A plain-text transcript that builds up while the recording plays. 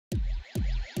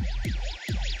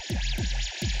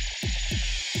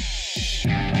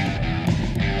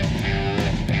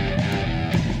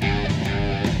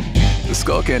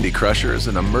Skullcandy Crusher is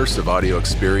an immersive audio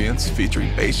experience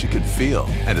featuring bass you can feel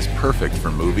and is perfect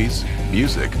for movies,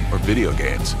 music, or video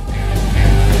games.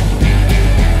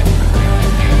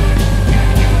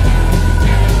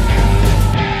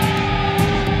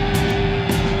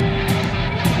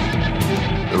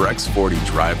 The Rex 40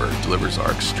 driver delivers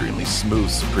our extremely smooth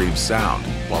Supreme sound,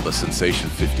 while the Sensation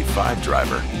 55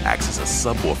 driver acts as a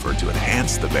subwoofer to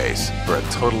enhance the bass for a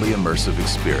totally immersive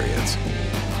experience.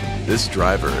 This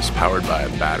driver is powered by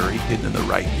a battery hidden in the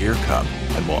right ear cup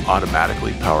and will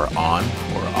automatically power on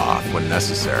or off when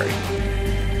necessary.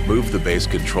 Move the bass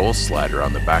control slider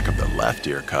on the back of the left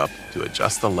ear cup to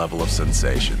adjust the level of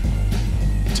sensation.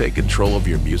 Take control of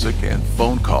your music and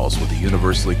phone calls with a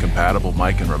universally compatible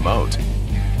mic and remote.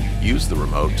 Use the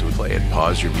remote to play and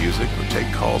pause your music or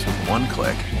take calls with 1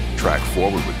 click, track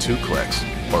forward with 2 clicks,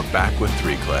 or back with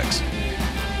 3 clicks.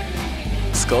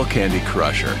 Skullcandy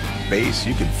Crusher. Bass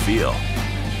you can feel.